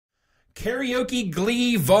Karaoke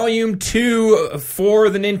Glee Volume 2 for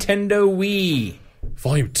the Nintendo Wii.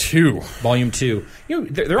 Volume 2. Volume 2. You know,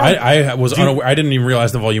 they're on, I was unaware. I didn't even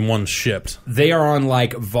realize the Volume 1 shipped. They are on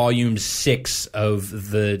like Volume 6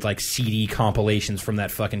 of the like CD compilations from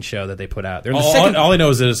that fucking show that they put out. They're in the second. All I know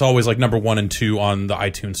is that it's always like number 1 and 2 on the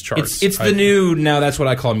iTunes charts. It's the new, now that's what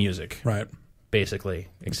I call music. Right. Basically.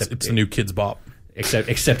 Except it's the new Kids Bop.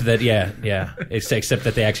 Except that, yeah. Except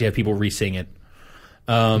that they actually have people re-sing it.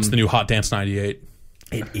 It's the new Hot Dance 98.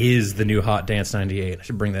 It is the new Hot Dance 98. I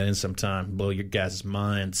should bring that in sometime. Blow your guys'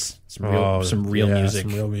 minds. Some real music.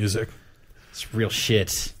 Some real music. It's real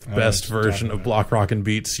shit. Best version of Block Rockin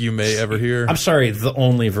Beats you may ever hear. I'm sorry, the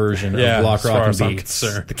only version of Block Rockin Beats.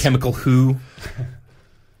 The Chemical Who.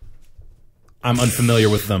 I'm unfamiliar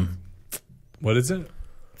with them. What is it?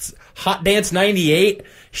 It's Hot Dance 98.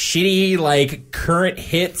 Shitty, like, current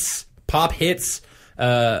hits, pop hits.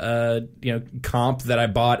 Comp that I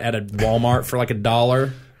bought at a Walmart for like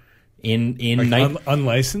 $1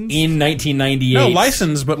 unlicensed in 1998. No,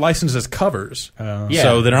 licensed, but licensed as covers.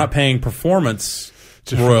 So they're not paying performance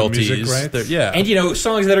royalties. Music rights? And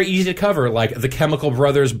songs that are easy to cover, like the Chemical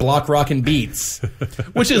Brothers' "Block Rockin Beats,"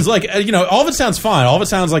 which is like all of it sounds fine. All of it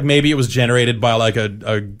sounds like maybe it was generated by like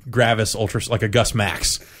a Gravis Ultra, like a Gus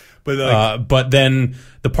Max. But then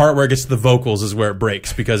the part where it gets to the vocals is where it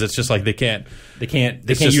breaks, because it's just like they can't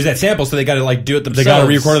use that sample, so they got to like do it themselves. They got to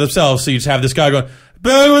re-record it themselves. So you just have this guy going,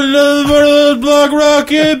 "Back with another part of those Block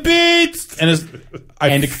Rockin Beats," and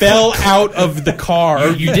I fell out of the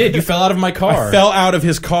car. You did. You fell out of my car. I fell out of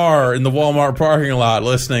his car in the Walmart parking lot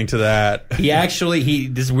listening to that. This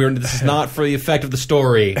is weird. This is not for the effect of the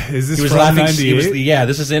story. Is this he was from laughing? 98? Yeah,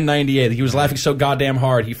 this is in '98. He was laughing so goddamn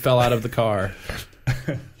hard he fell out of the car.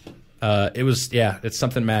 It's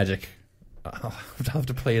something magic. I'll have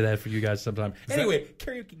to play that for you guys sometime. Anyway,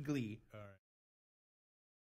 Karaoke Glee.